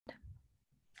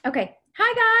Okay.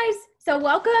 Hi, guys. So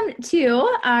welcome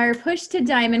to our Push to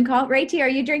Diamond call. Rachel, are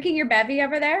you drinking your bevy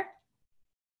over there?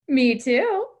 Me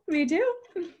too. Me too.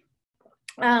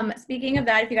 Speaking of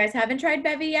that, if you guys haven't tried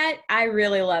bevy yet, I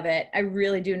really love it. I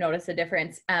really do notice a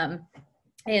difference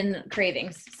in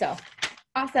cravings. So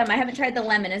awesome. I haven't tried the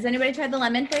lemon. Has anybody tried the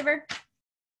lemon flavor?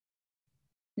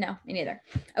 No, me neither.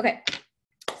 Okay.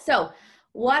 So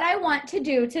what I want to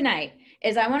do tonight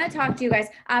is I want to talk to you guys.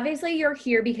 Obviously, you're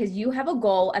here because you have a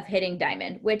goal of hitting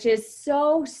diamond, which is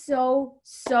so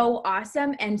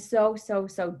awesome and so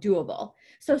doable.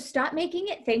 So stop making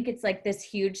it think it's like this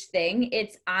huge thing.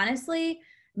 It's honestly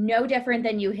no different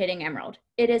than you hitting emerald.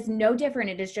 It is no different.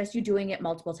 It is just you doing it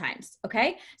multiple times.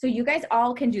 Okay. So you guys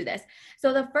all can do this.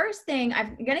 So the first thing,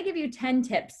 I'm going to give you 10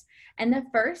 tips. And the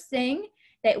first thing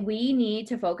that we need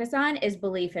to focus on is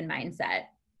belief and mindset.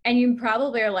 And you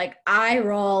probably are like, I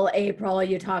roll, April,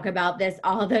 you talk about this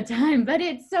all the time, but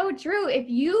it's so true. If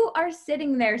you are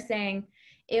sitting there saying,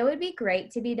 it would be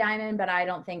great to be diamond, but I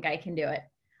don't think I can do it.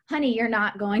 Honey, you're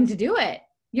not going to do it.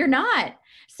 You're not.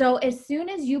 So as soon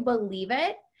as you believe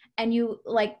it and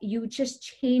you just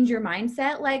change your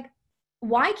mindset, like,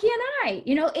 why can't I?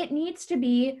 It needs to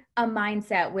be a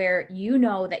mindset where you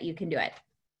know that you can do it.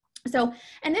 So,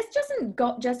 and this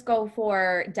doesn't just go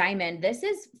for diamond. This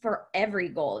is for every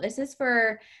goal. This is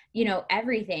for,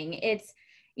 everything. It's,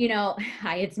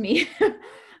 hi, it's me.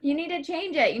 You need to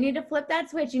change it. You need to flip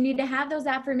that switch. You need to have those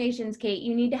affirmations, Kate.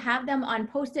 You need to have them on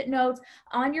Post-it notes,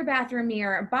 on your bathroom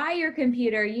mirror, by your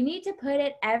computer. You need to put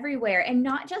it everywhere. And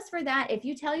not just for that. If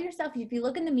you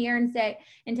look in the mirror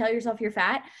and tell yourself you're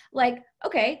fat, like,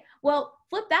 okay, well,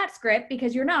 flip that script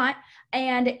because you're not.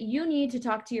 And you need to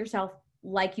talk to yourself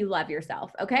like you love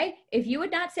yourself. Okay. If you would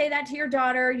not say that to your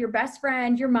daughter, your best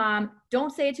friend, your mom,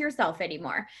 don't say it to yourself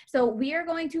anymore. So we are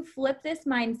going to flip this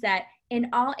mindset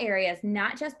in all areas,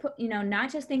 not just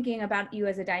thinking about you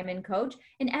as a diamond coach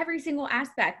in every single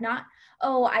aspect, not,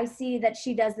 oh, I see that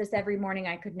she does this every morning.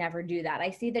 I could never do that. I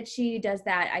see that she does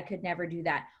that. I could never do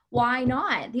that. Why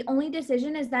not? The only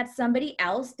decision is that somebody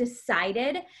else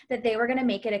decided that they were going to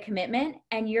make it a commitment,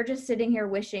 and you're just sitting here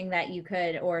wishing that you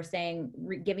could, or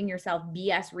giving yourself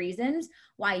BS reasons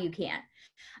why you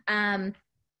can't.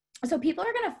 So people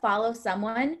are going to follow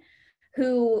someone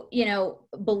who,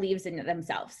 believes in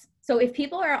themselves. So if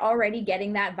people are already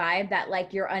getting that vibe that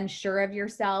like you're unsure of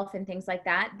yourself and things like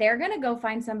that, they're going to go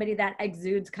find somebody that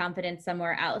exudes confidence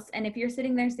somewhere else. And if you're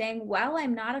sitting there saying, well,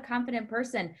 I'm not a confident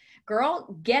person,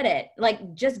 girl, get it.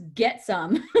 Like, just get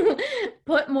some.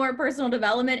 Put more personal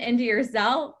development into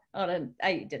yourself. Oh,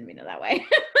 I didn't mean it that way.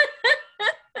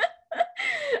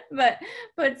 But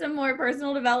put some more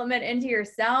personal development into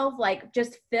yourself. Like,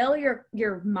 just fill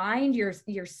your mind,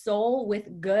 your soul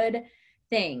with good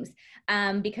things.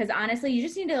 Because honestly, you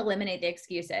just need to eliminate the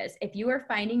excuses. If you are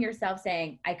finding yourself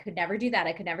saying, I could never do that,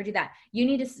 I could never do that, you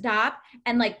need to stop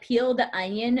and like peel the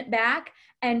onion back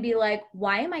and be like,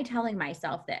 why am I telling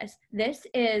myself this? This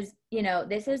is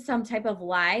some type of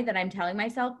lie that I'm telling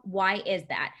myself. Why is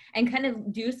that? And kind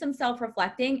of do some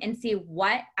self-reflecting and see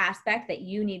what aspect that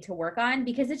you need to work on,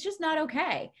 because it's just not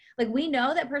okay. Like, we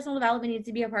know that personal development needs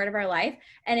to be a part of our life.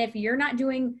 And if you're not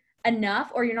doing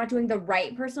enough, or you're not doing the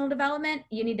right personal development,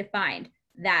 you need to find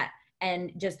that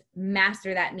and just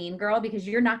master that mean girl, because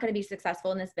you're not going to be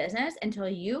successful in this business until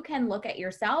you can look at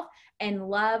yourself and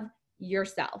love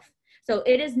yourself. So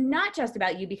it is not just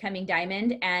about you becoming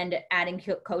diamond and adding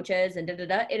coaches and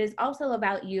It is also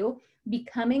about you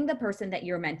becoming the person that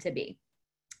you're meant to be.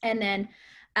 And then,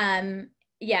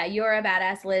 yeah, you're a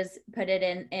badass. Liz put it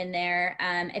in there.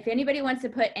 If anybody wants to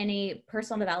put any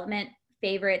personal development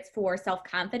favorites for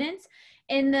self-confidence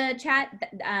in the chat,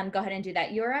 go ahead and do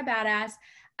that. You're a badass.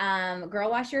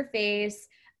 Girl, wash your face.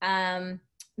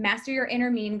 Master your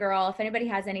inner mean girl. If anybody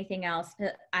has anything else,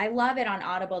 I love it on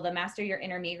Audible, the Master Your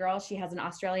Inner Me Girl. She has an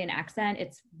Australian accent.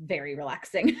 It's very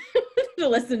relaxing to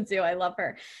listen to. I love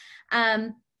her.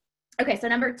 Okay, so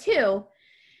number 2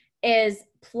 is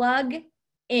plug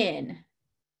in.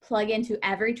 Plug into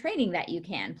every training that you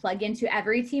can, plug into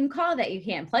every team call that you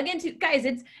can, plug into, guys,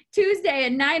 it's Tuesday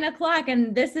at 9:00.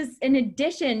 And this is in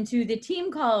addition to the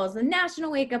team calls, the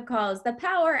national wake up calls, the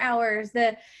power hours,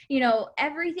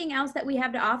 everything else that we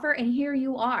have to offer. And here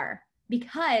you are,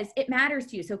 because it matters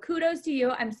to you. So kudos to you.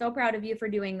 I'm so proud of you for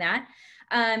doing that.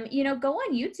 Go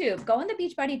on YouTube, go on the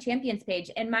Beachbody Champions page.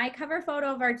 In my cover photo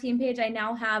of our team page, I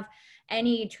now have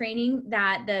any training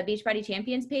that the Beachbody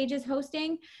Champions page is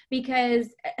hosting,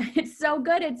 because it's so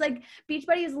good. It's like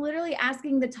Beachbody is literally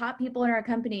asking the top people in our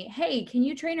company, hey, can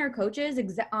you train our coaches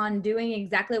on doing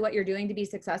exactly what you're doing to be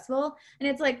successful? And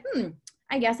it's like,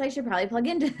 I guess I should probably plug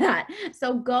into that.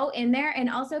 So go in there. And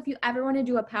also, if you ever want to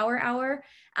do a power hour,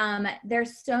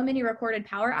 there's so many recorded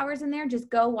power hours in there. Just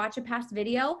go watch a past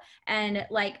video and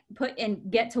like put and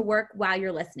get to work while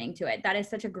you're listening to it. That is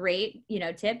such a great,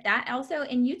 tip. That also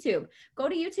in YouTube, go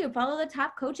to YouTube, follow the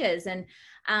top coaches, and,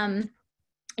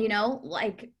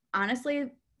 like honestly,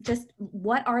 just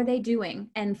what are they doing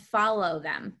and follow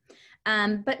them.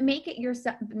 But make it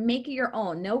your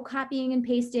own. No copying and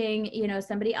pasting,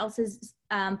 somebody else's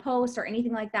post or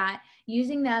anything like that.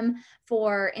 Using them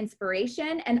for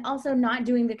inspiration, and also not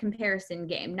doing the comparison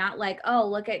game. Not like, oh,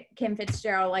 look at Kim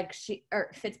Fitzgerald,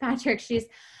 Fitzpatrick, she's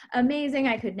amazing,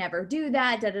 I could never do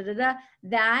that. Da da da da.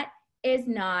 That is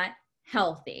not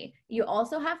healthy. You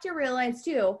also have to realize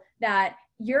too that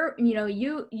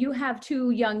you have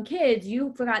 2 young kids,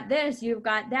 you've got this, you've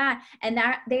got that, and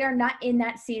that they are not in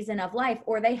that season of life,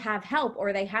 or they have help,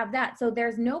 or they have that. So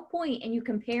there's no point in you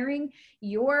comparing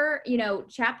your,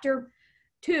 chapter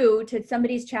 2 to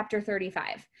somebody's chapter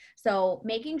 35. So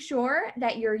making sure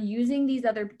that you're using these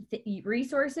other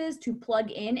resources to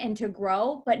plug in and to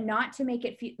grow, but not to make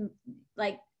it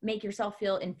make yourself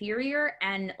feel inferior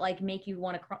and like make you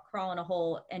want to crawl in a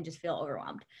hole and just feel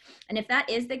overwhelmed. And if that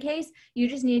is the case, you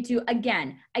just need to,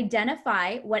 again,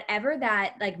 identify whatever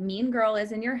that like mean girl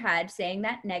is in your head saying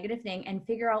that negative thing, and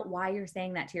figure out why you're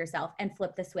saying that to yourself, and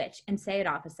flip the switch and say it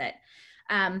opposite.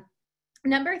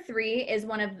 Number 3 is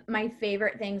one of my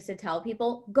favorite things to tell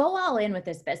people: go all in with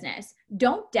this business.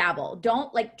 Don't dabble.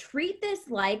 Don't treat this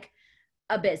like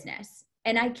a business.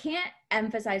 And I can't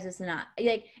emphasize this enough.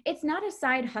 It's not a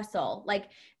side hustle.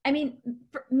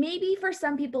 Maybe for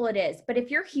some people it is, but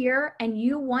if you're here and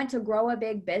you want to grow a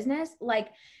big business,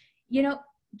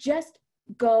 just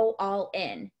go all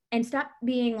in and stop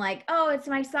being like, oh, it's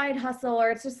my side hustle, or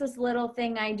it's just this little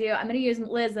thing I do. I'm going to use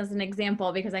Liz as an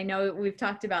example because I know we've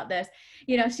talked about this.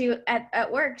 She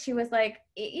at work, she was like,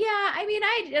 yeah,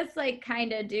 I just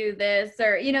kind of do this,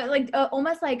 or,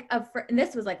 almost like and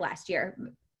this was last year.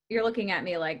 You're looking at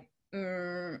me like,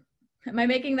 am I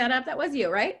making that up? That was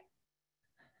you, right?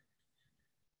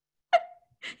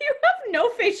 You have no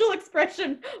facial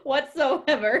expression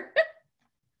whatsoever.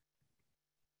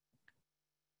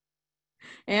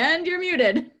 And you're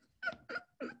muted.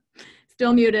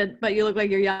 Still muted, but you look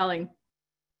like you're yelling.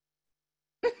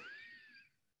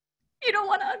 You don't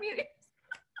want to unmute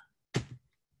yourself.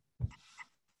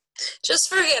 Just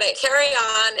forget it. Carry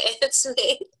on. It's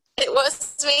me. It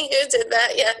was me who did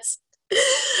that, yes.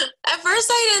 At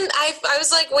first I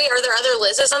was like, wait, are there other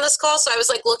Liz's on this call? So I was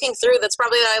looking through. That's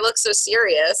probably why I look so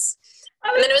serious.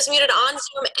 And then it was muted on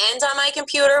Zoom and on my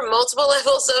computer, multiple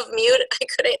levels of mute. I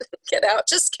couldn't get out.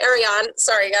 Just carry on.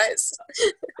 Sorry, guys.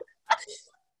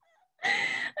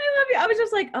 I love you. I was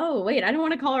just like, oh, wait, I don't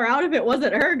want to call her out if it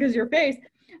wasn't her because your face.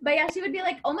 But yeah, she would be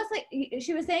almost like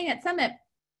she was saying at Summit,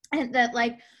 and that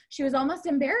she was almost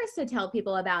embarrassed to tell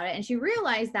people about it. And she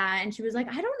realized that, and she was like,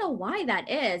 I don't know why that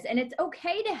is. And it's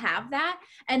okay to have that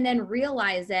and then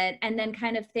realize it, and then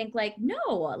kind of think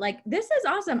no, this is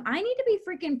awesome. I need to be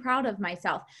freaking proud of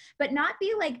myself, but not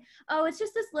be like, oh, it's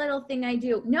just this little thing I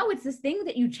do. No, it's this thing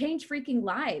that you change freaking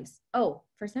lives. Oh,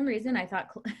 for some reason I thought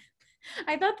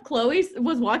Chloe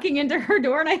was walking into her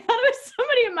door, and I thought it was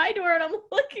somebody at my door, and I'm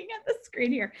looking at the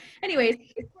screen here. Anyways,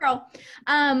 girl.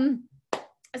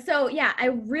 So yeah, I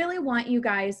really want you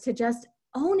guys to just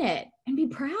own it and be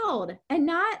proud, and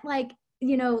not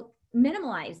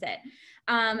minimalize it.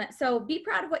 So be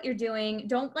proud of what you're doing.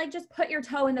 Don't just put your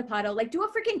toe in the puddle, do a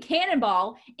freaking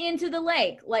cannonball into the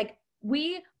lake.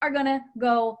 We are going to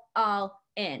go all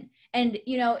in. And,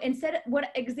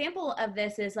 what example of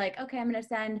this is okay, I'm going to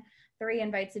send 3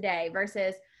 invites a day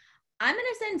versus I'm going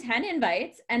to send 10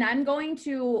 invites, and I'm going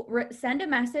to send a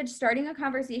message starting a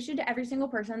conversation to every single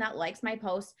person that likes my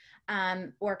post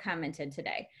or commented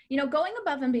today. Going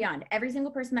above and beyond. Every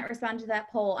single person that responded to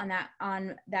that poll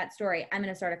on that story, I'm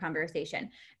going to start a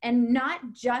conversation, and not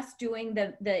just doing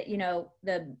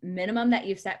the minimum that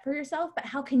you've set for yourself, but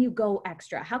how can you go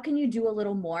extra? How can you do a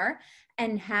little more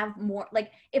and have more?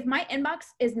 If my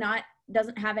inbox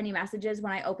doesn't have any messages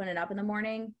when I open it up in the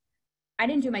morning, I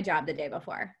didn't do my job the day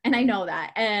before, and I know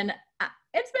that. And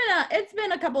it's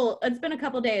been a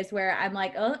couple days where I'm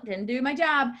oh, didn't do my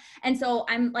job. And so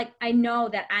I'm I know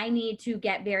that I need to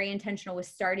get very intentional with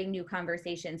starting new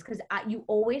conversations, because you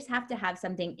always have to have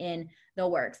something in the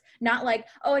works. Not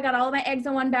oh, I got all of my eggs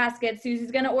in one basket. Susie's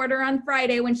going to order on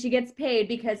Friday when she gets paid,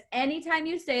 because anytime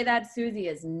you say that, Susie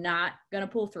is not going to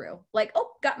pull through.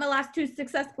 Oh, got my last 2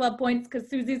 Success Club points because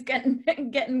Susie's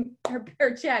getting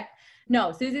her check.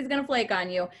 No, Susie's going to flake on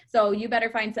you. So you better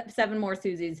find 7 more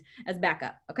Susies as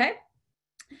backup. Okay.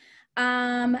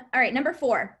 All right. Number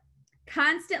 4,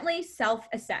 constantly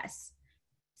self-assess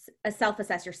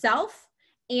yourself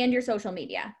and your social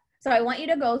media. So I want you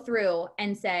to go through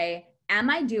and say, am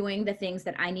I doing the things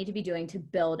that I need to be doing to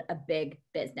build a big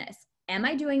business? Am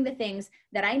I doing the things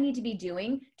that I need to be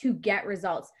doing to get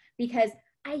results? Because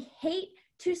I hate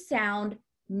to sound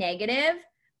negative,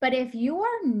 but if you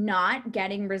are not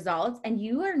getting results and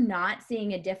you are not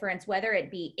seeing a difference, whether it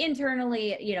be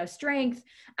internally, strength,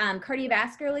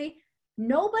 cardiovascularly,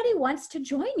 nobody wants to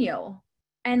join you.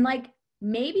 And like,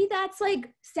 maybe that's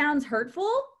like sounds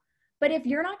hurtful, but if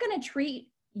you're not going to treat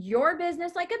your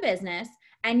business like a business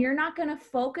and you're not going to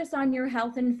focus on your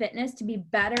health and fitness to be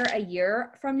better a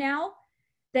year from now,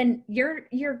 then you're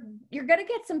going to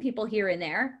get some people here and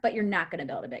there, but you're not going to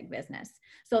build a big business.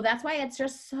 So that's why it's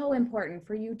just so important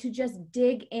for you to just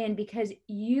dig in, because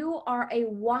you are a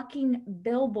walking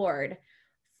billboard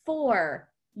for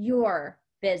your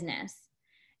business.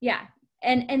 Yeah.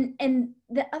 And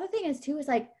the other thing is too, is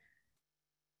like,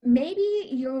 maybe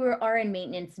you are in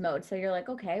maintenance mode. So you're like,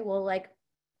 okay, well, like,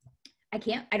 I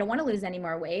don't want to lose any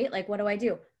more weight. Like, what do I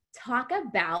do? Talk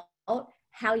about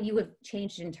how you have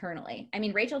changed internally. I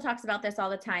mean, Rachel talks about this all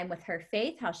the time with her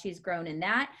faith, how she's grown in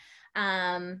that.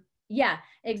 Yeah,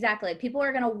 exactly. People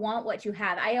are going to want what you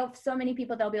have. I have so many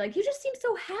people, they'll be like, you just seem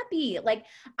so happy. Like,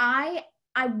 I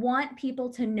want people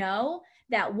to know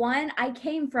that, one,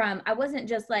 I wasn't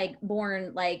just like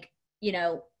born like,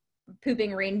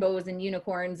 pooping rainbows and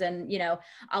unicorns and,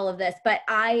 all of this, but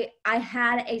I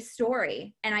had a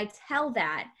story, and I tell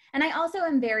that. And I also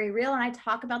am very real, and I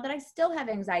talk about that. I still have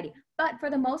anxiety, but for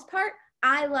the most part,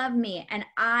 I love me and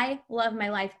I love my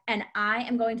life, and I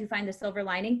am going to find the silver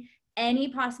lining any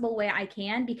possible way I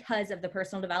can because of the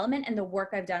personal development and the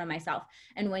work I've done on myself.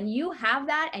 And when you have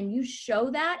that and you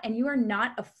show that, and you are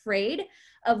not afraid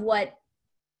of what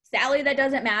Sally that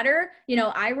doesn't matter,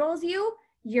 eye rolls you,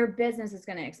 your business is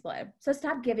going to explode. So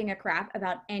stop giving a crap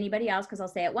about anybody else, because I'll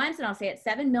say it once and I'll say it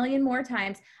 7 million more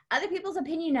times. Other people's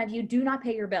opinion of you do not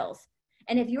pay your bills.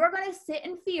 And if you are going to sit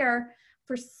in fear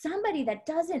for somebody that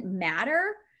doesn't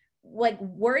matter, like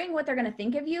worrying what they're going to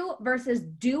think of you versus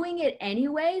doing it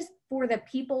anyways for the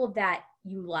people that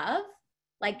you love,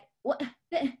 like, what?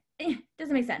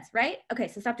 Doesn't make sense, right? Okay,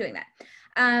 so stop doing that.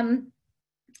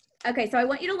 Okay, so I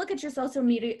want you to look at your social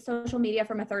media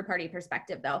from a third-party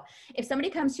perspective, though. If somebody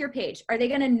comes to your page, are they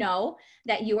going to know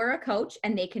that you are a coach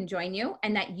and they can join you,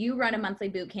 and that you run a monthly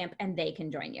boot camp and they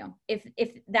can join you?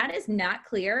 If that is not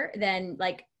clear, then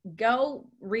like go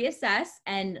reassess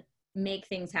and make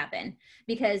things happen,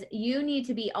 because you need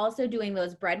to be also doing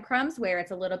those breadcrumbs where it's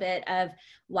a little bit of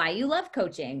why you love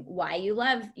coaching, why you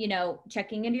love,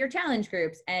 checking into your challenge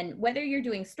groups, and whether you're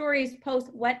doing stories,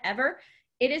 posts, whatever.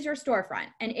 It is your storefront,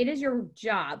 and it is your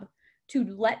job to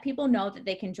let people know that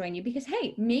they can join you, because,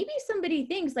 hey, maybe somebody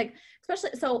thinks like,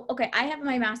 especially, so, okay, I have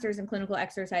my master's in clinical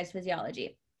exercise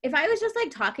physiology. If I was just like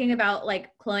talking about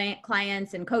like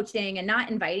clients and coaching and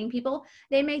not inviting people,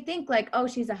 they may think like, oh,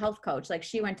 she's a health coach. Like,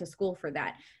 she went to school for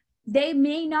that. They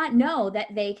may not know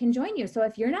that they can join you. So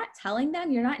if you're not telling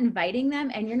them, you're not inviting them,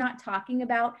 and you're not talking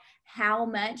about how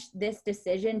much this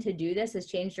decision to do this has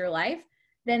changed your life,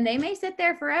 then they may sit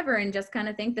there forever and just kind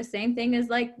of think the same thing as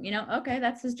like, okay,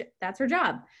 that's her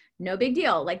job. No big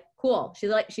deal. Like, cool.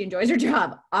 She enjoys her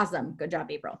job. Awesome. Good job,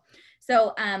 April.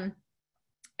 So, and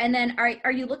then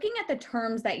are you looking at the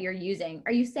terms that you're using?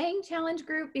 Are you saying challenge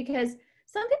group? Because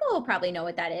some people will probably know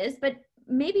what that is, but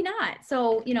maybe not.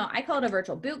 So, I call it a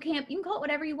virtual boot camp. You can call it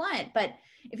whatever you want, but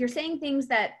if you're saying things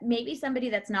that maybe somebody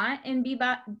that's not in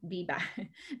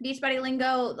Beachbody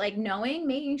lingo, like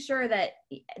making sure that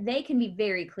they can be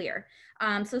very clear.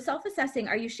 So self-assessing,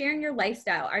 are you sharing your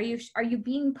lifestyle? Are you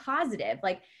being positive?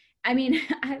 Like, I mean,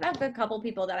 I've had a couple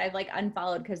people that I've like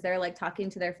unfollowed because they're like talking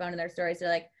to their phone in their stories. They're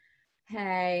like,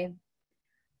 hey,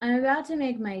 I'm about to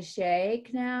make my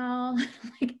shake now.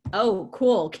 I'm like, oh,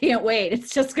 cool. Can't wait.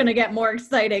 It's just going to get more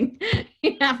exciting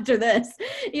after this.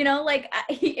 Like,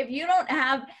 if you don't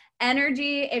have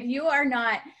energy, if you are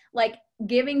not like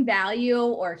giving value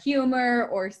or humor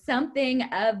or something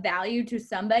of value to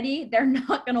somebody, they're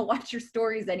not going to watch your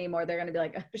stories anymore. They're going to be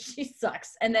like, oh, she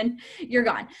sucks. And then you're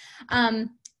gone.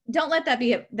 Don't let that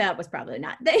be, that was probably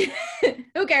not.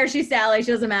 Who cares? She's Sally.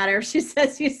 She doesn't matter. If she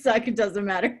says you suck, it doesn't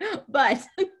matter. But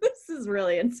this is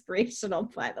really inspirational,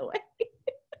 by the way.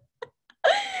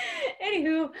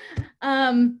 Anywho,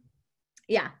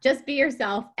 yeah, just be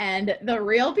yourself, and the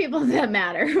real people that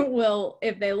matter will,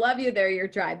 if they love you, they're your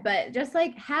tribe. But just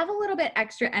like have a little bit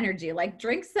extra energy, like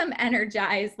drink some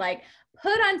Energize, like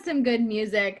put on some good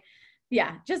music.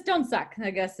 Yeah, just don't suck,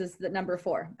 I guess is the number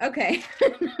 4. Okay,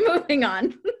 moving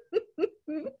on.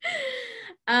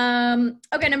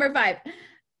 Okay, number 5.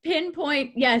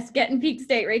 pinpoint, yes, get in peak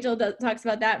state. Rachel talks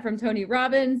about that from Tony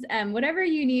Robbins. And whatever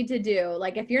you need to do,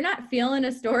 like if you're not feeling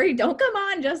a story, don't come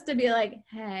on just to be like,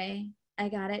 hey, I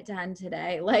got it done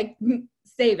today. Like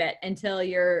save it until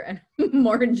you're a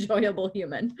more enjoyable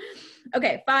human.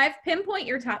 Okay, 5, pinpoint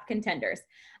your top contenders.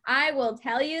 I will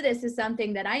tell you, this is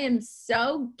something that I am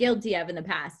so guilty of in the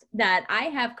past, that I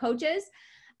have coaches.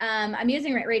 I'm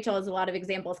using Rachel as a lot of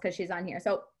examples because she's on here.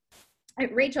 So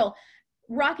Rachel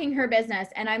rocking her business,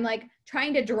 and I'm like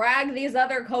trying to drag these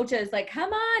other coaches, like,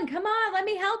 come on, let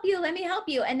me help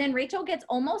you. And then Rachel gets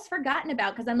almost forgotten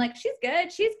about because I'm like, she's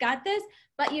good, she's got this.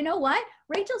 But you know what?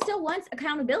 Rachel still wants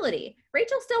accountability.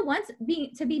 Rachel still wants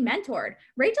to be mentored.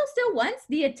 Rachel still wants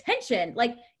the attention.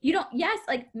 Like, you don't, yes,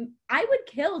 like I would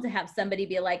kill to have somebody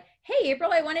be like, hey,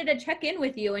 April, I wanted to check in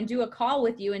with you and do a call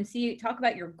with you and talk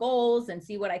about your goals and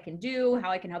see what I can do,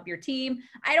 how I can help your team.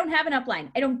 I don't have an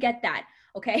upline. I don't get that.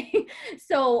 Okay.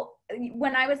 So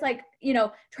when I was like,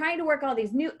 trying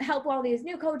to help all these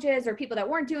new coaches or people that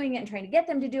weren't doing it and trying to get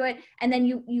them to do it. And then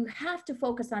you have to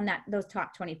focus on those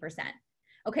top 20%.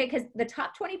 Okay. Cause the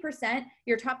top 20%,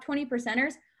 your top 20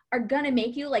 percenters are going to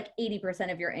make you like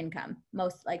 80% of your income.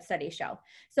 Most like studies show.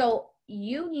 So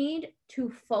you need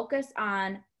to focus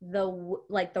on the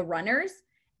runners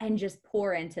and just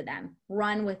pour into them,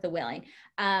 run with the willing.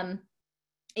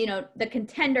 The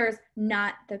contenders,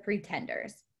 not the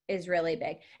pretenders, is really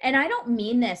big. And I don't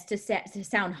mean this to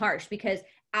sound harsh, because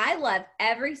I love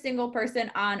every single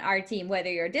person on our team, whether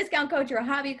you're a discount coach or a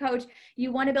hobby coach,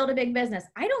 you want to build a big business.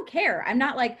 I don't care. I'm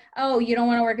not like, oh, you don't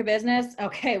want to work a business?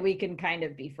 Okay, we can kind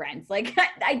of be friends. Like,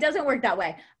 it doesn't work that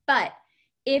way. But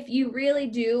if you really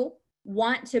do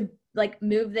want to like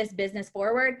move this business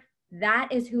forward, that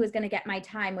is who is going to get my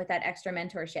time with that extra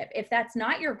mentorship. If that's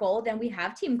not your goal, then we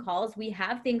have team calls. We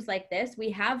have things like this.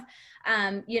 We have,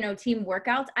 team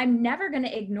workouts. I'm never going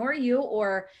to ignore you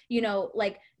or,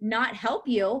 not help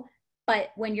you.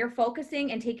 But when you're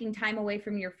focusing and taking time away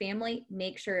from your family,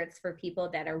 make sure it's for people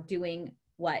that are doing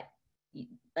what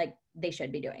they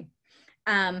should be doing.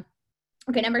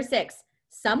 Okay. Number 6,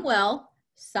 some will,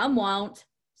 some won't.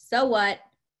 So what?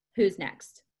 Who's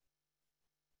next?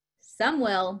 Some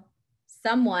will,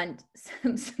 some won't,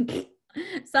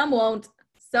 some won't.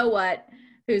 So what?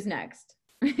 Who's next?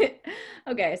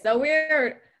 Okay, so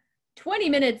we're 20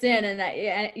 minutes in and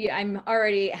I'm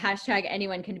already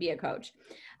 #anyone can be a coach.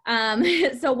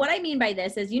 So what I mean by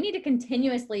this is you need to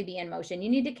continuously be in motion. You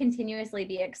need to continuously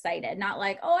be excited, not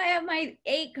like, oh, I have my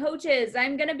 8 coaches,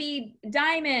 I'm going to be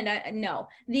diamond. No,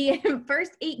 the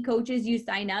first 8 coaches you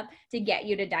sign up to get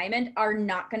you to diamond are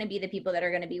not going to be the people that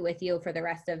are going to be with you for the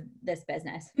rest of this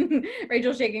business.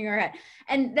 Rachel's shaking her head.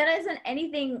 And that isn't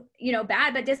anything,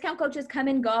 bad, but discount coaches come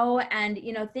and go and,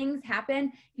 things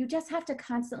happen. You just have to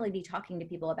constantly be talking to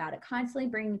people about it, constantly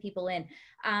bringing people in.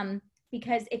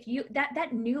 Because if you,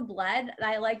 that new blood,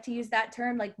 I like to use that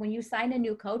term, like when you sign a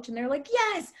new coach and they're like,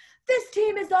 yes, this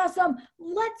team is awesome.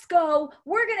 Let's go.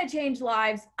 We're going to change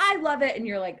lives. I love it. And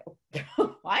you're like,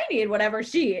 I need whatever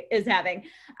she is having.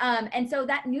 And so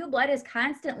that new blood is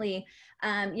constantly,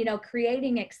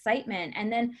 creating excitement. And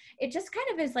then it just kind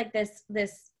of is like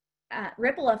this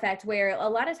ripple effect where a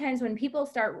lot of times when people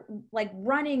start like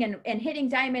running and hitting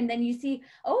diamond, then you see,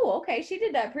 oh, okay, she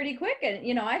did that pretty quick.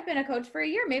 And, I've been a coach for a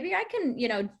year. Maybe I can,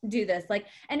 do this. Like,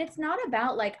 and it's not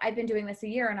about like, I've been doing this a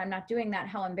year and I'm not doing that.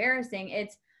 How embarrassing.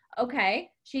 It's okay.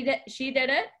 She did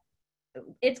it.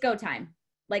 It's go time,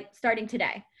 like starting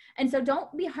today. And so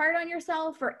don't be hard on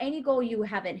yourself for any goal you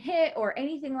haven't hit or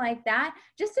anything like that.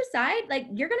 Just decide like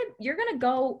you're going to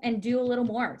go and do a little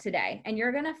more today. And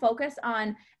you're going to focus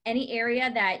on any area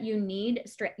that you need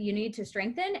to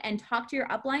strengthen and talk to your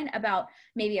upline about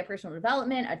maybe a personal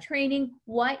development, a training,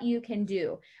 what you can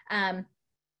do. And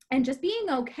just being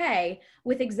okay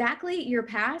with exactly your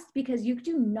past, because you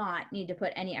do not need to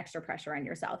put any extra pressure on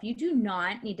yourself. You do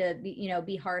not need to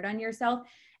be hard on yourself.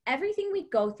 Everything we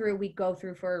go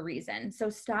through for a reason.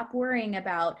 So stop worrying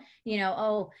about,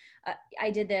 I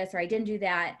did this or I didn't do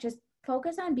that. Just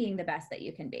focus on being the best that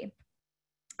you can be.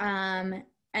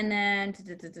 And then,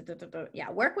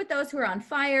 work with those who are on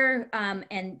fire,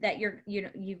 and that you're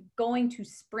going to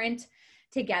sprint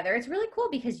together. It's really cool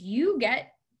because you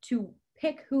get to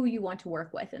pick who you want to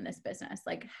work with in this business.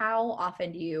 Like, how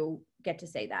often do you get to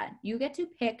say that? You get to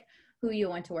pick who you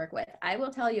want to work with. I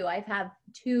will tell you, I've had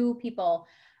 2 people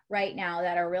right now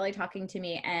that are really talking to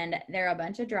me, and they're a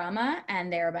bunch of drama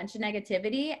and they're a bunch of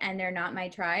negativity and they're not my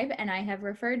tribe. And I have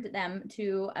referred them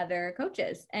to other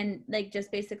coaches and like,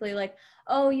 just basically like,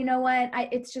 oh, you know what?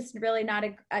 It's just really not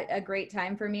a great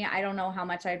time for me. I don't know how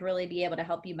much I'd really be able to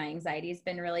help you. My anxiety's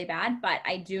been really bad, but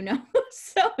I do know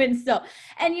so and so.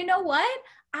 And you know what?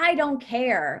 I don't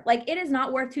care. Like, it is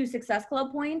not worth 2 Success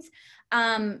Club points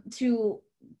to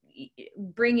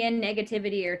bring in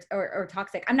negativity or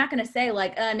toxic. I'm not going to say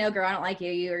like, no, girl, I don't like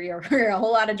you. You're a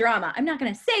whole lot of drama. I'm not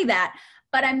going to say that,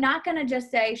 but I'm not going to just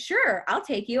say, sure, I'll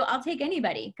take you. I'll take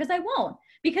anybody, because I won't.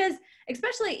 Because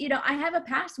especially, I have a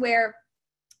past where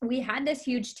we had this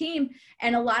huge team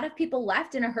and a lot of people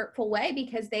left in a hurtful way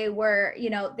because they were,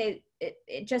 they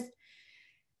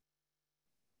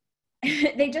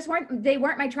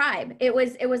weren't my tribe. It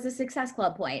was a Success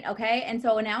Club point. Okay. And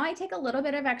so now I take a little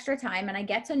bit of extra time and I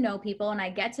get to know people and I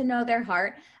get to know their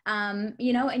heart. And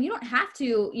you don't have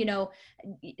to,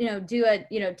 do a,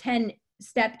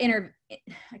 10-step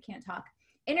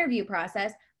interview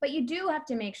process, but you do have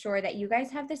to make sure that you guys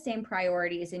have the same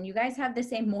priorities and you guys have the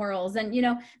same morals and,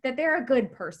 that they're a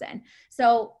good person.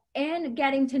 So, and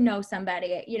getting to know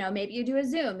somebody, maybe you do a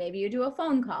Zoom, maybe you do a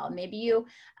phone call, maybe you,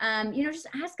 just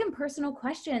ask them personal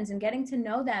questions and getting to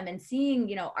know them and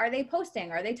seeing, are they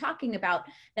posting? Are they talking about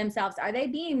themselves? Are they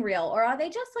being real? Or are they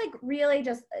just like really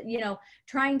just,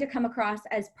 trying to come across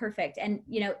as perfect? And,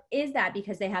 is that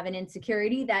because they have an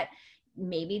insecurity that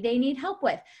maybe they need help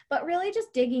with? But really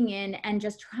just digging in and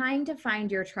just trying to find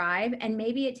your tribe. And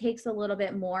maybe it takes a little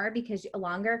bit more because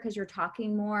you're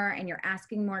talking more and you're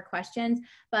asking more questions,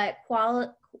 but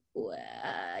quality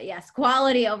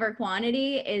over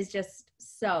quantity is just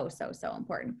so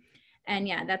important. And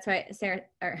yeah, that's why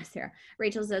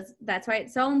Rachel says, that's why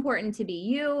it's so important to be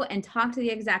you and talk to the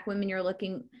exact women you're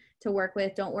looking to work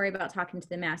with. Don't worry about talking to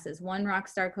the masses. One rock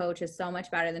star coach is so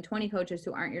much better than 20 coaches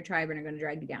who aren't your tribe and are going to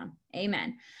drag you down.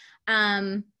 Amen.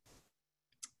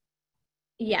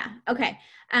 Yeah. Okay.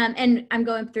 And I'm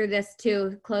going through this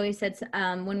too. Chloe said,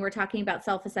 when we're talking about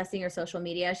self-assessing your social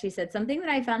media, she said, something that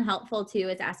I found helpful too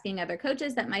is asking other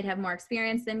coaches that might have more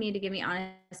experience than me to give me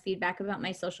honest feedback about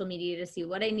my social media to see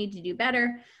what I need to do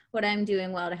better, what I'm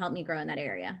doing well to help me grow in that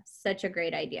area. Such a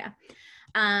great idea.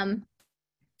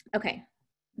 Okay.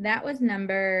 That was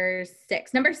number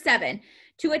 6. Number 7,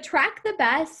 to attract the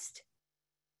best,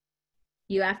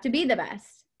 you have to be the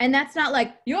best. And that's not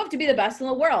like, you have to be the best in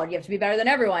the world. You have to be better than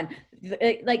everyone.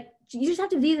 Like, you just have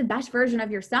to be the best version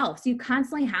of yourself. So you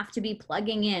constantly have to be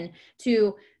plugging in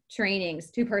to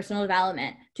trainings, to personal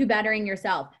development, to bettering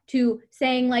yourself, to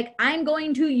saying like, I'm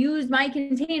going to use my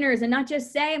containers and not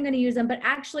just say I'm going to use them, but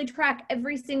actually track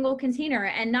every single container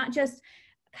and not just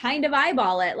kind of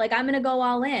eyeball it. Like, I'm going to go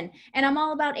all in. And I'm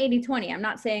all about 80-20. I'm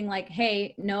not saying like,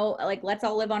 hey, no, like, let's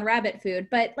all live on rabbit food.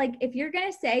 But like, if you're going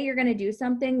to say you're going to do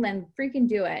something, then freaking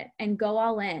do it and go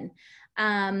all in.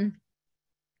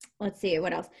 Let's see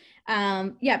what else.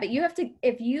 Yeah, but you have to,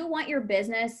 if you want your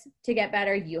business to get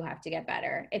better, you have to get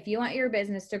better. If you want your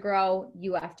business to grow,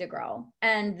 you have to grow.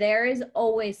 And there is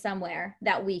always somewhere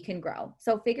that we can grow.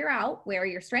 So figure out where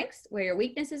your strengths, where your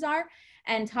weaknesses are,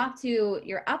 and talk to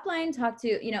your upline, talk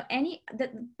to,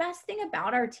 the best thing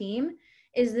about our team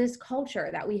is this culture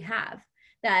that we have.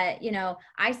 That,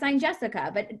 I signed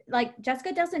Jessica, but like,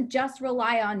 Jessica doesn't just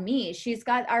rely on me. She's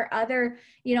got our other,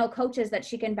 coaches that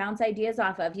she can bounce ideas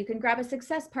off of. You can grab a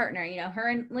success partner, her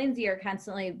and Lindsay are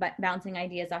constantly bouncing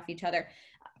ideas off each other.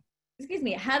 Excuse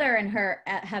me, Heather and her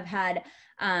have had,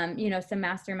 some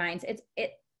masterminds.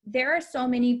 There are so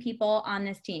many people on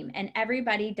this team and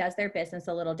everybody does their business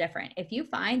a little different. If you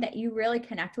find that you really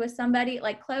connect with somebody,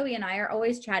 like Chloe and I are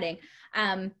always chatting,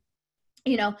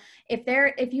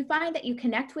 if you find that you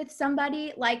connect with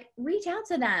somebody, like, reach out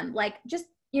to them, like, just,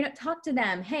 talk to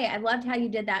them. Hey, I loved how you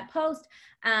did that post.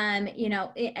 Any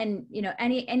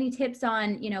tips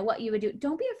on, what you would do.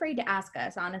 Don't be afraid to ask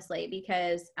us, honestly,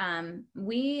 because,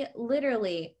 we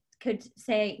literally could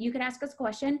say, you could ask us a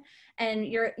question and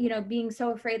you're, being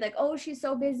so afraid, like, oh, she's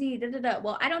so busy.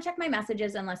 Well, I don't check my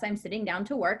messages unless I'm sitting down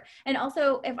to work. And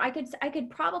also, if I could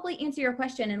probably answer your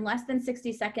question in less than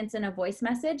 60 seconds in a voice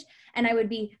message. And I would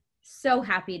be so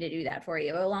happy to do that for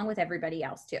you, along with everybody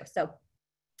else too. So,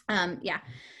 yeah.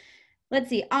 Let's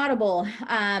see, Audible,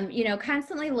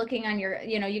 constantly looking on your,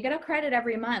 you get a credit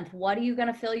every month. What are you going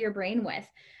to fill your brain with?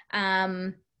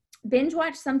 Binge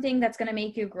watch something that's going to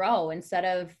make you grow instead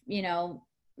of,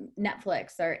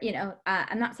 Netflix or,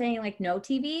 I'm not saying like no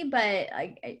TV, but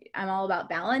I'm all about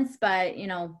balance, but,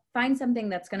 find something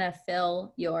that's going to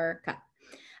fill your cup.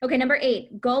 Okay. Number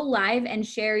 8, go live and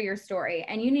share your story.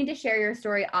 And you need to share your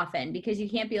story often because you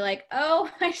can't be like, oh,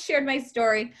 I shared my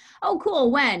story. Oh, cool.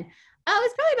 When? Oh,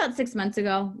 it's probably about 6 months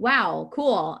ago. Wow,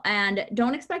 cool. And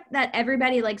don't expect that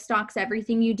everybody like stalks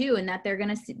everything you do and that they're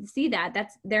going to see that.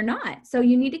 They're not. So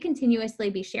you need to continuously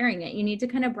be sharing it. You need to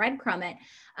kind of breadcrumb it.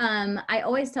 I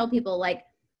always tell people, like,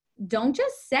 don't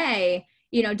just say,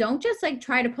 don't just like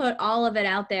try to put all of it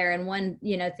out there in one,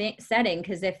 setting.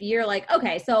 Cause if you're like,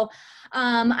 okay, so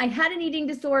I had an eating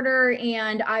disorder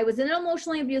and I was in an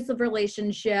emotionally abusive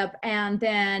relationship. And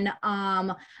then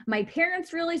my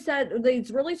parents really set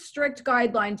these really strict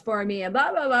guidelines for me and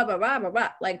blah, blah, blah, blah, blah, blah, blah.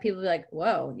 Like people be like,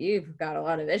 whoa, you've got a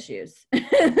lot of issues,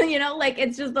 like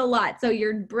it's just a lot. So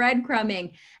you're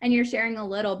breadcrumbing and you're sharing a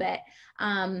little bit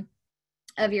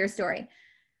of your story.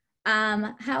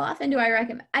 How often do I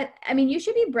recommend? I mean, you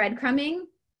should be breadcrumbing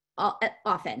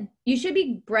often. You should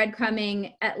be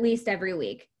breadcrumbing at least every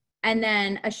week. And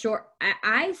then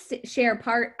I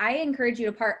encourage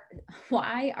you to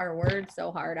why are words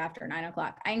so hard after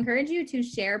 9:00? I encourage you to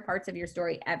share parts of your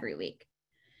story every week.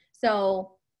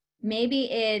 So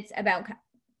maybe it's about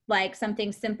like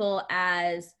something simple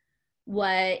as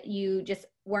what you just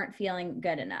weren't feeling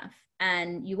good enough.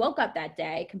 And you woke up that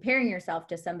day comparing yourself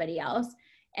to somebody else.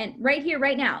 And right here,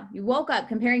 right now, you woke up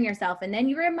comparing yourself, and then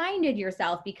you reminded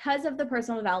yourself, because of the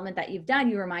personal development that you've done,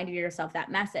 you reminded yourself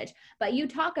that message. But you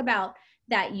talk about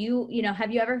that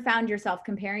have you ever found yourself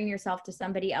comparing yourself to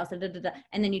somebody else, and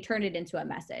then you turn it into a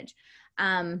message.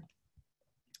 I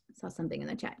saw something in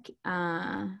the chat.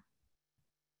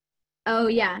 Oh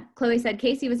yeah, Chloe said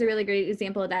Casey was a really great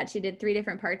example of that. She did 3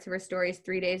 different parts of her stories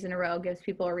 3 days in a row, gives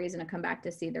people a reason to come back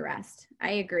to see the rest.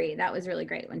 I agree. That was really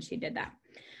great when she did that.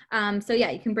 So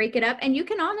yeah, you can break it up, and you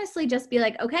can honestly just be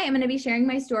like, okay, I'm going to be sharing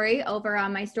my story over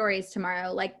on my stories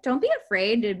tomorrow. Like, don't be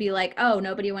afraid to be like, oh,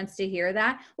 nobody wants to hear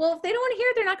that. Well, if they don't want to hear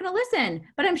it, they're not going to listen.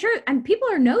 But I'm sure, and people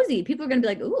are nosy. People are going to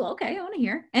be like, ooh, okay, I want to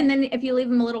hear. And then if you leave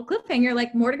them a little cliffhanger,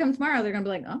 like more to come tomorrow, they're going to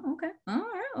be like, oh, okay. All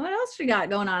right. What else you got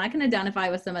going on? I can identify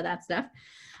with some of that stuff.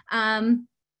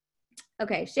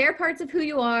 Okay. Share parts of who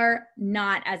you are,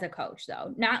 not as a coach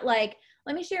though. Not like,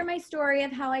 let me share my story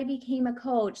of how I became a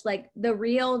coach, like the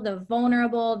real, the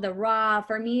vulnerable, the raw.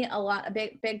 For me, a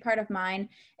big part of mine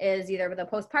is either the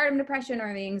postpartum depression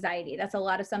or the anxiety. That's a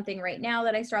lot of something right now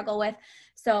that I struggle with.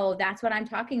 So that's what I'm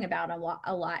talking about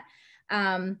a lot.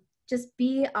 Just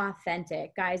be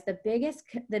authentic, guys. The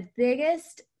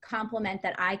biggest compliment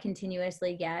that I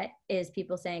continuously get is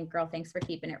people saying, girl, thanks for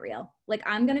keeping it real. Like,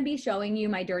 I'm going to be showing you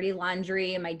my dirty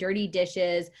laundry and my dirty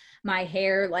dishes, my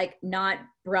hair, like not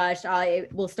brushed. I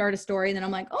will start a story and then I'm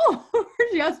like, oh,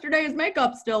 yesterday's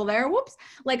makeup still there. Whoops.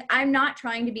 Like, I'm not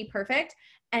trying to be perfect.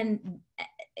 And,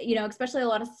 especially a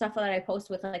lot of stuff that I post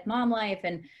with like mom life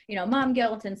and, mom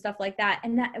guilt and stuff like that.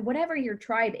 And that whatever your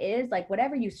tribe is, like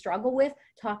whatever you struggle with,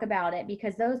 talk about it,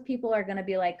 because those people are going to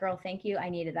be like, girl, thank you. I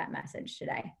needed that message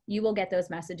today. You will get those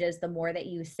messages the more that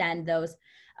you send those,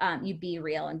 you be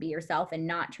real and be yourself and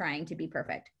not trying to be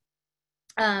perfect.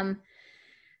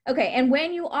 Okay. And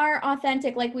when you are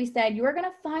authentic, like we said, you're going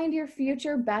to find your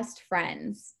future best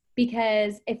friends.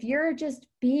 Because if you're just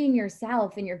being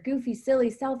yourself and your goofy, silly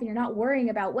self, and you're not worrying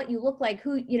about what you look like,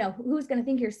 who's going to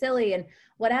think you're silly and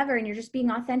whatever, and you're just being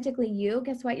authentically you,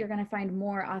 guess what? You're going to find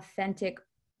more authentic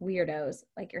weirdos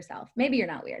like yourself. Maybe you're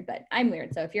not weird, but I'm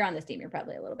weird. So if you're on this team, you're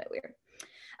probably a little bit weird.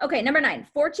 Okay. Number 9,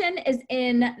 fortune is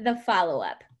in the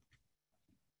follow-up.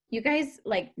 You guys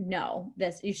know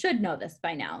this. You should know this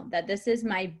by now, that this is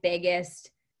my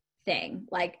biggest thing.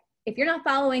 Like, if you're not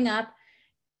following up,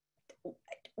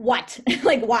 what?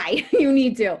 Like, why? You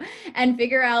need to, and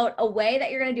figure out a way that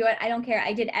you're going to do it. I don't care.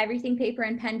 I did everything paper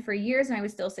and pen for years and I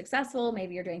was still successful.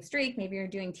 Maybe you're doing Streak, maybe you're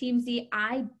doing Teamsy.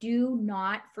 I do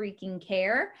not freaking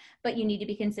care, but you need to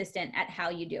be consistent at how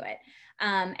you do it.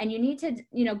 And you need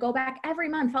to, go back every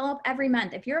month, follow up every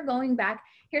month. If you're going back,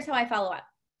 here's how I follow up.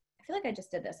 I feel like I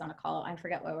just did this on a call. I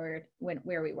forget where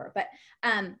we were, but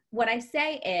what I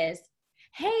say is,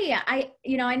 hey, I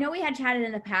know we had chatted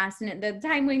in the past and the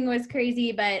timing was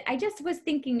crazy, but I just was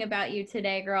thinking about you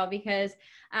today, girl, because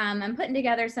I'm putting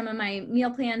together some of my meal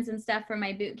plans and stuff for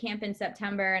my boot camp in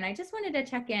September. And I just wanted to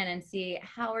check in and see,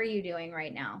 how are you doing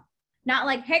right now? Not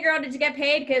like, hey girl, did you get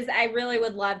paid? Because I really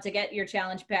would love to get your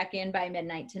challenge back in by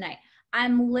midnight tonight.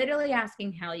 I'm literally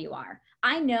asking how you are.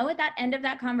 I know at that end of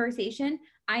that conversation,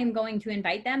 I'm going to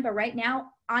invite them, but right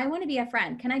now I want to be a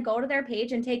friend. Can I go to their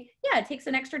page and it takes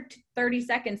an extra 30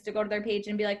 seconds to go to their page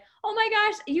and be like, oh my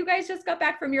gosh, you guys just got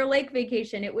back from your lake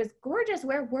vacation. It was gorgeous.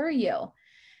 Where were you?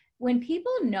 When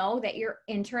people know that you're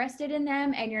interested in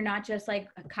them and you're not just like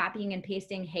copying and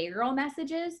pasting hey girl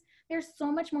messages, they're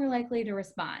so much more likely to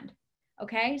respond.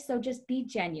 Okay. So just be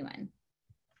genuine.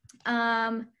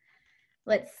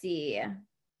 Let's see.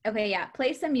 Okay, yeah,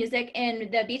 play some music. In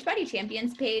the Beachbody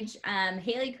Champions page,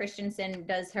 Haley Christensen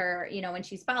does her, when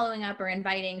she's following up or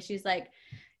inviting, she's like,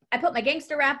 I put my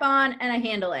gangster rap on and I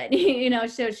handle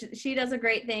it, so she does a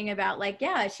great thing about like,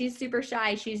 yeah, she's super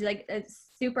shy. She's like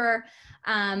super,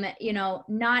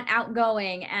 not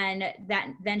outgoing, and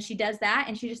then she does that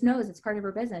and she just knows it's part of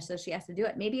her business. So she has to do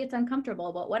it. Maybe it's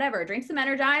uncomfortable, but whatever, drink some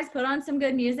Energize, put on some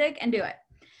good music and do it.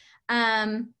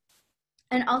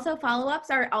 And also follow-ups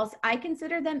are also, I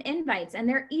consider them invites, and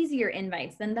they're easier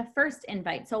invites than the first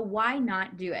invite. So why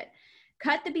not do it?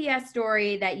 Cut the BS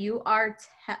story that you are,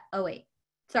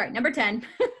 number 10.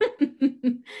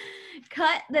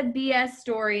 Cut the BS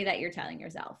story that you're telling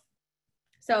yourself.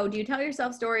 So do you tell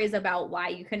yourself stories about why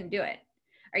you couldn't do it?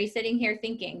 Are you sitting here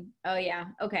thinking, oh yeah,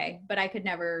 okay, but I could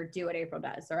never do what April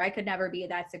does, or I could never be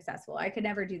that successful. I could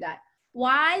never do that.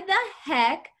 Why the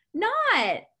heck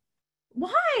not?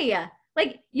 Why?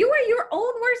 Like, you are your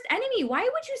own worst enemy. Why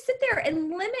would you sit there and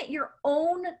limit your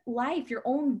own life, your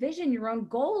own vision, your own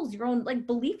goals, your own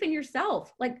belief in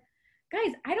yourself? Like,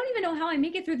 guys, I don't even know how I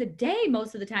make it through the day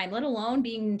most of the time, let alone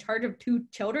being in charge of 2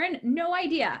 children. No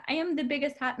idea. I am the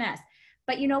biggest hot mess.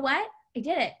 But you know what? I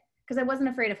did it because I wasn't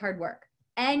afraid of hard work.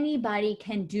 Anybody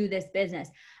can do this business,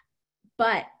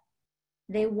 but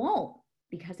they won't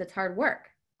because it's hard work,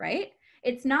 right?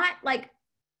 It's not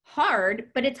hard,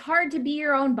 but it's hard to be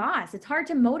your own boss. It's hard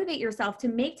to motivate yourself to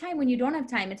make time when you don't have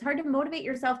time. It's hard to motivate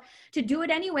yourself to do it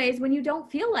anyways when you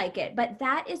don't feel like it. But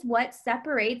that is what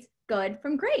separates good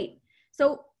from great.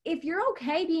 So if you're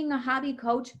okay being a hobby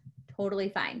coach, totally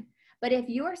fine. But if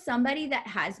you're somebody that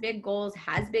has big goals,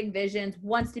 has big visions,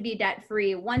 wants to be debt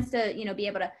free, wants to, be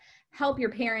able to help your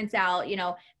parents out,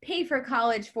 pay for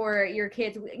college for your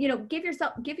kids, give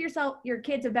yourself, your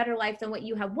kids a better life than what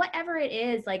you have, whatever it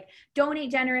is,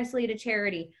 donate generously to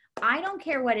charity. I don't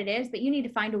care what it is, but you need to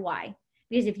find a why,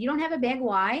 because if you don't have a big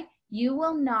why, you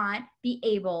will not be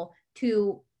able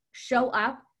to show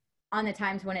up on the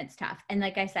times when it's tough. And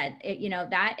like I said,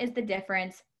 that is the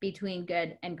difference between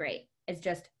good and great. It's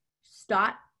just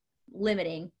stop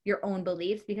limiting your own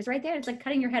beliefs, because right there, it's like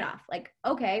cutting your head off.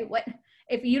 Okay, what?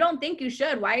 If you don't think you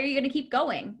should, why are you going to keep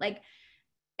going?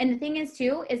 And the thing is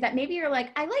too, is that maybe you're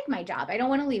like, I like my job. I don't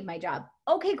want to leave my job.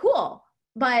 Okay, cool.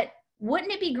 But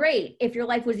wouldn't it be great if your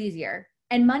life was easier?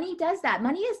 And money does that.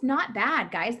 Money is not bad,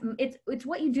 guys. It's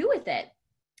what you do with it.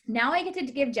 Now I get to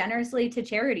give generously to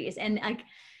charities, and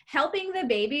helping the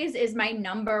babies is my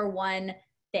number one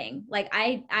thing.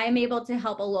 I'm able to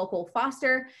help a local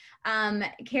foster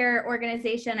care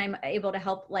organization. I'm able to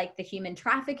help the human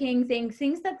trafficking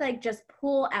things that just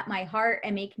pull at my heart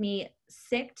and make me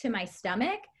sick to my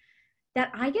stomach,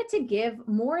 that I get to give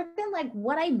more than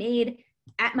what I made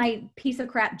at my piece of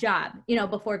crap job,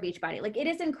 before Beachbody. It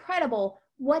is incredible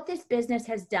what this business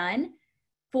has done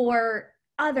for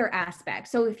other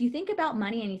aspects. So if you think about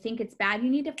money and you think it's bad, you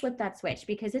need to flip that switch,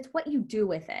 because it's what you do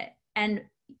with it. And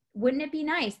wouldn't it be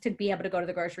nice to be able to go to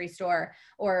the grocery store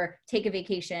or take a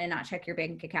vacation and not check your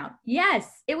bank account?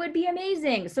 Yes, it would be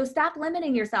amazing. So stop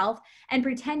limiting yourself and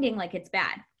pretending like it's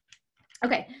bad.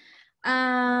 Okay.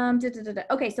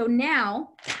 Okay. So now,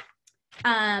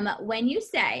 when you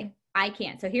say I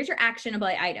can't, so here's your actionable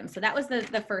item. So that was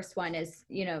the first one is,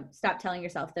 stop telling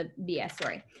yourself the BS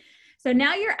story. So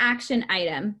now your action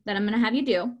item that I'm going to have you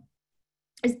do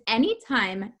is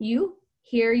anytime you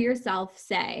hear yourself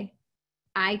say,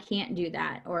 I can't do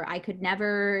that, or I could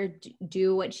never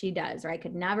do what she does, or I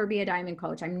could never be a diamond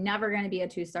coach. I'm never going to be a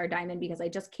 2-star diamond because I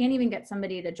just can't even get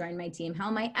somebody to join my team. How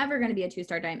am I ever going to be a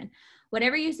 2-star diamond?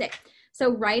 Whatever you say.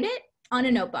 So write it on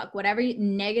a notebook, whatever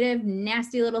negative,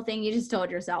 nasty little thing you just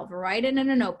told yourself, write it in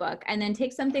a notebook, and then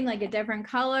take something a different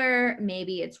color.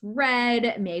 Maybe it's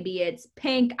red, maybe it's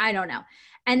pink, I don't know.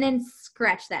 And then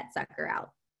scratch that sucker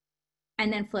out,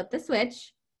 and then flip the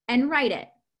switch and write it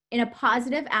in a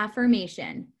positive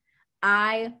affirmation.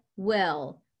 I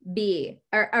will be,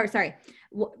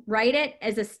 write it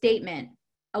as a statement,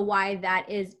 a why that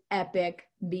is epic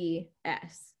BS.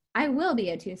 I will be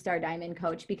a 2-star diamond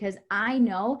coach because I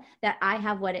know that I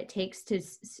have what it takes to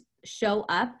show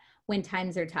up when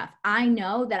times are tough. I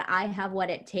know that I have what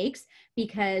it takes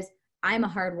because I'm a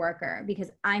hard worker, because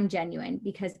I'm genuine,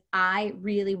 because I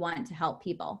really want to help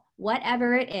people.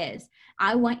 Whatever it is,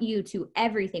 I want you to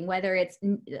everything, whether it's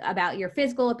about your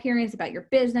physical appearance, about your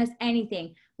business,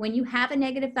 anything. When you have a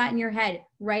negative thought in your head,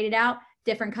 write it out,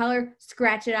 different color,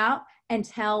 scratch it out, and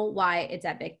tell why it's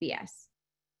epic BS.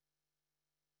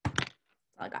 That's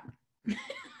all I got.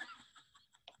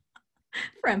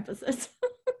 For emphasis.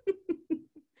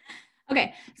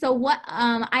 Okay, so what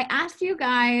I asked you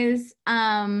guys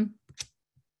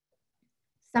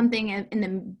something in the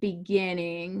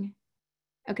beginning.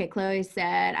 Okay, Chloe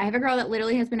said, I have a girl that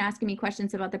literally has been asking me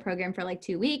questions about the program for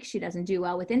 2 weeks. She doesn't do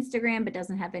well with Instagram, but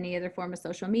doesn't have any other form of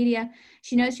social media.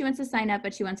 She knows she wants to sign up,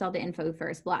 but she wants all the info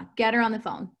first. Blah. Get her on the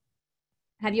phone.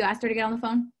 Have you asked her to get on the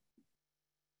phone?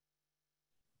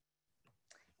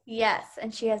 Yes,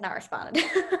 and she has not responded.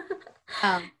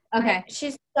 Oh, okay.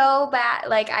 She's so bad.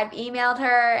 Like, I've emailed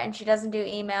her and she doesn't do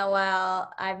email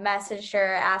well. I've messaged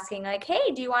her asking, like,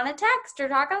 hey, do you want to text or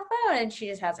talk on the phone? And she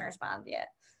just hasn't responded yet.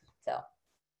 So,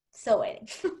 still waiting.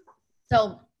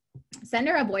 So send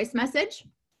her a voice message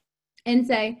and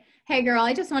say, hey girl,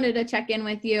 I just wanted to check in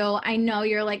with you. I know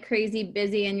you're like crazy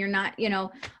busy and you're not,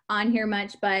 on here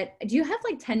much, but do you have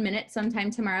like 10 minutes sometime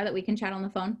tomorrow that we can chat on the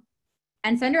phone?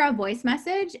 And send her a voice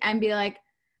message and be like,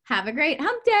 have a great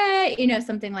hump day,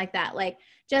 something like that. Like,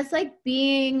 just like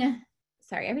being,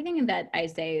 sorry, everything that I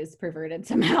say is perverted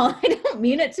somehow. I don't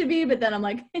mean it to be, but then I'm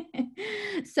like,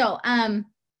 so,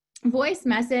 voice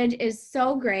message is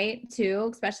so great too,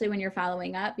 especially when you're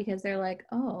following up, because they're like,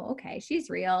 oh, okay,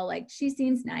 she's real. Like, she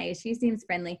seems nice. She seems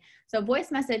friendly. So voice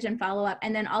message and follow up.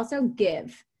 And then also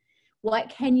give. What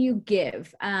can you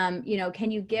give? Can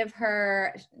you give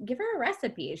her a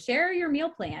recipe, share your meal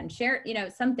plan, share,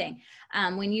 something.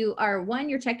 When you are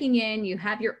you're checking in, you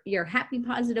have your happy,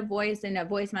 positive voice and a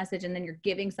voice message, and then you're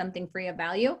giving something free of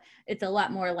value, it's a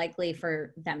lot more likely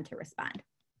for them to respond.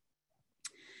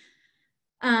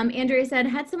 Andrea said,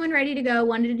 had someone ready to go,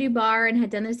 wanted to do bar and had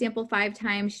done the sample 5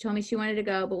 times. She told me she wanted to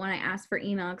go, but when I asked for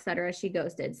email, etc., she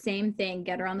ghosted. Same thing,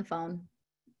 get her on the phone.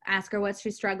 Ask her what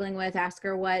she's struggling with. Ask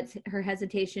her what her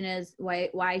hesitation is,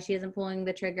 why she isn't pulling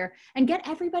the trigger, and get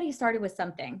everybody started with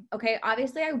something. Okay.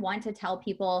 Obviously I want to tell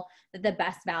people that the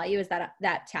best value is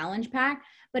that challenge pack.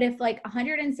 But if like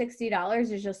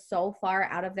 $160 is just so far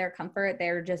out of their comfort,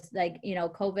 they're just like,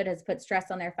 COVID has put stress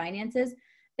on their finances,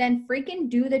 then freaking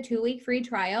do the 2-week free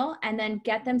trial and then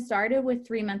get them started with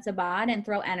 3 months of bod and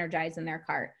throw Energize in their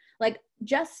cart. Like,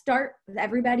 just start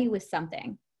everybody with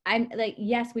something. I'm like,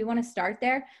 yes, we want to start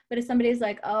there. But if somebody's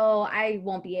like, oh, I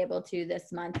won't be able to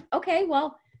this month. Okay,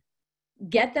 well,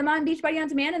 get them on Beachbody On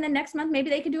Demand. And then next month,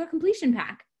 maybe they can do a completion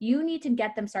pack. You need to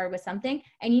get them started with something,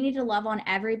 and you need to love on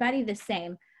everybody the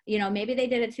same. Maybe they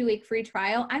did a 2-week free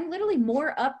trial. I'm literally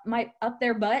more up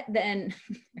their butt than,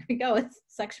 there we go, it's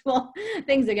sexual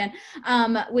things again,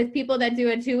 with people that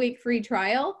do a 2-week free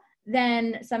trial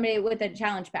than somebody with a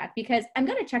challenge pack, because I'm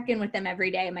going to check in with them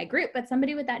every day in my group. But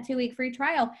somebody with that 2-week free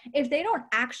trial, if they don't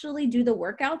actually do the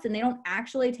workouts and they don't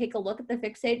actually take a look at the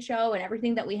Fixate show and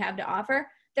everything that we have to offer,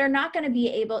 they're not going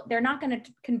to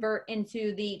convert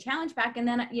into the challenge pack. And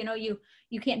then, you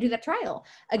can't do the trial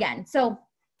again. So,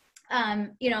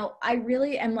 I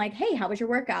really am like, hey, how was your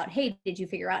workout? Hey, did you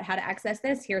figure out how to access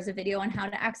this? Here's a video on how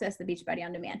to access the Beachbody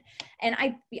On Demand. And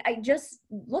I just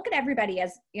look at everybody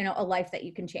as, a life that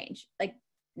you can change. Like,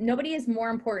 nobody is more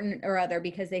important or other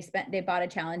because they bought a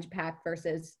challenge pack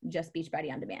versus just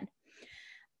Beachbody On Demand.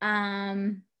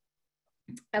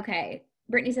 Okay.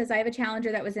 Brittany says, I have a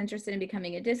challenger that was interested in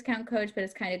becoming a discount coach, but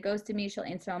it's kind of ghosted me. She'll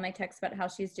answer all my texts about how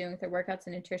she's doing with her workouts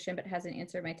and nutrition, but hasn't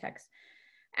answered my text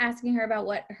asking her about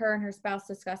what her and her spouse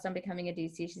discussed on becoming a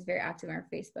DC. She's very active in our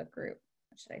Facebook group.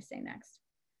 What should I say next?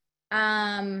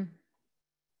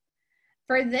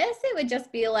 For this, it would just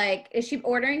be like, is she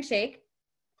ordering shake?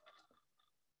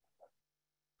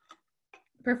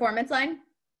 Performance line?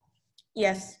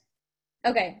 Yes.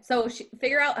 Okay, so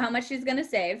figure out how much she's going to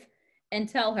save and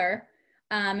tell her,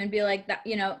 and be like, that,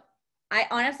 I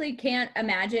honestly can't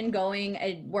imagine going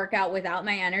a workout without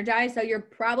my Energize. So you're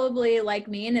probably like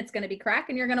me and it's going to be crack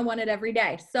and you're going to want it every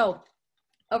day. So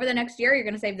over the next year, you're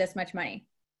going to save this much money.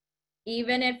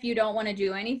 Even if you don't want to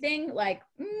do anything, like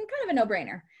kind of a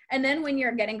no-brainer. And then when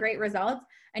you're getting great results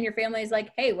and your family is like,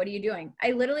 hey, what are you doing?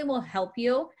 I literally will help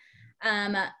you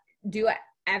do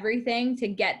everything to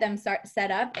get them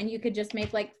set up. And you could just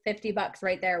make like $50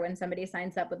 right there when somebody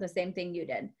signs up with the same thing you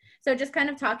did. So just kind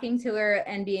of talking to her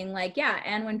and being like, yeah.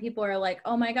 And when people are like,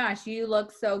 oh my gosh, you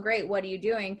look so great, what are you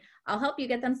doing? I'll help you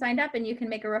get them signed up and you can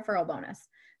make a referral bonus.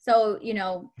 So,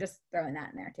 just throwing that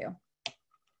in there too.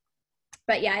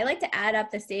 But yeah, I like to add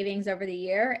up the savings over the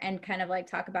year and kind of like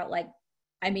talk about like,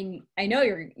 I mean, I know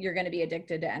you're going to be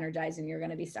addicted to Energize and you're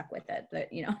going to be stuck with it,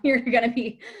 but you're going to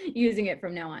be using it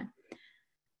from now on.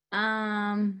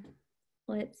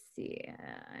 Let's see.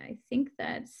 I think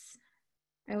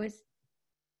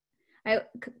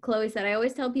Chloe said, I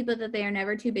always tell people that they are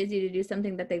never too busy to do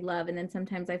something that they love. And then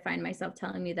sometimes I find myself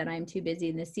telling me that I'm too busy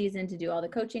in this season to do all the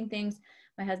coaching things.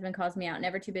 My husband calls me out,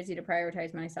 never too busy to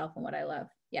prioritize myself and what I love.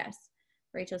 Yes.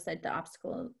 Rachel said the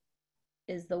obstacle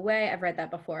is the way. I've read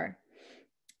that before.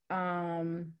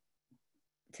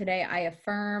 Today I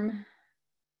affirm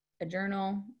a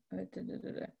journal.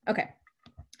 Okay.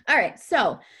 All right.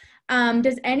 So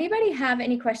does anybody have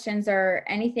any questions or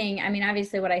anything? I mean,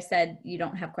 obviously what I said, you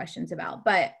don't have questions about,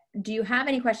 but do you have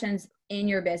any questions in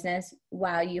your business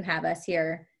while you have us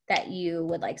here that you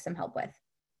would like some help with?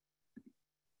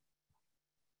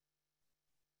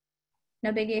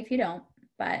 No biggie if you don't,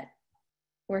 but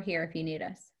we're here if you need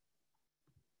us.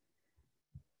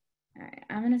 All right,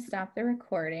 I'm going to stop the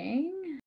recording.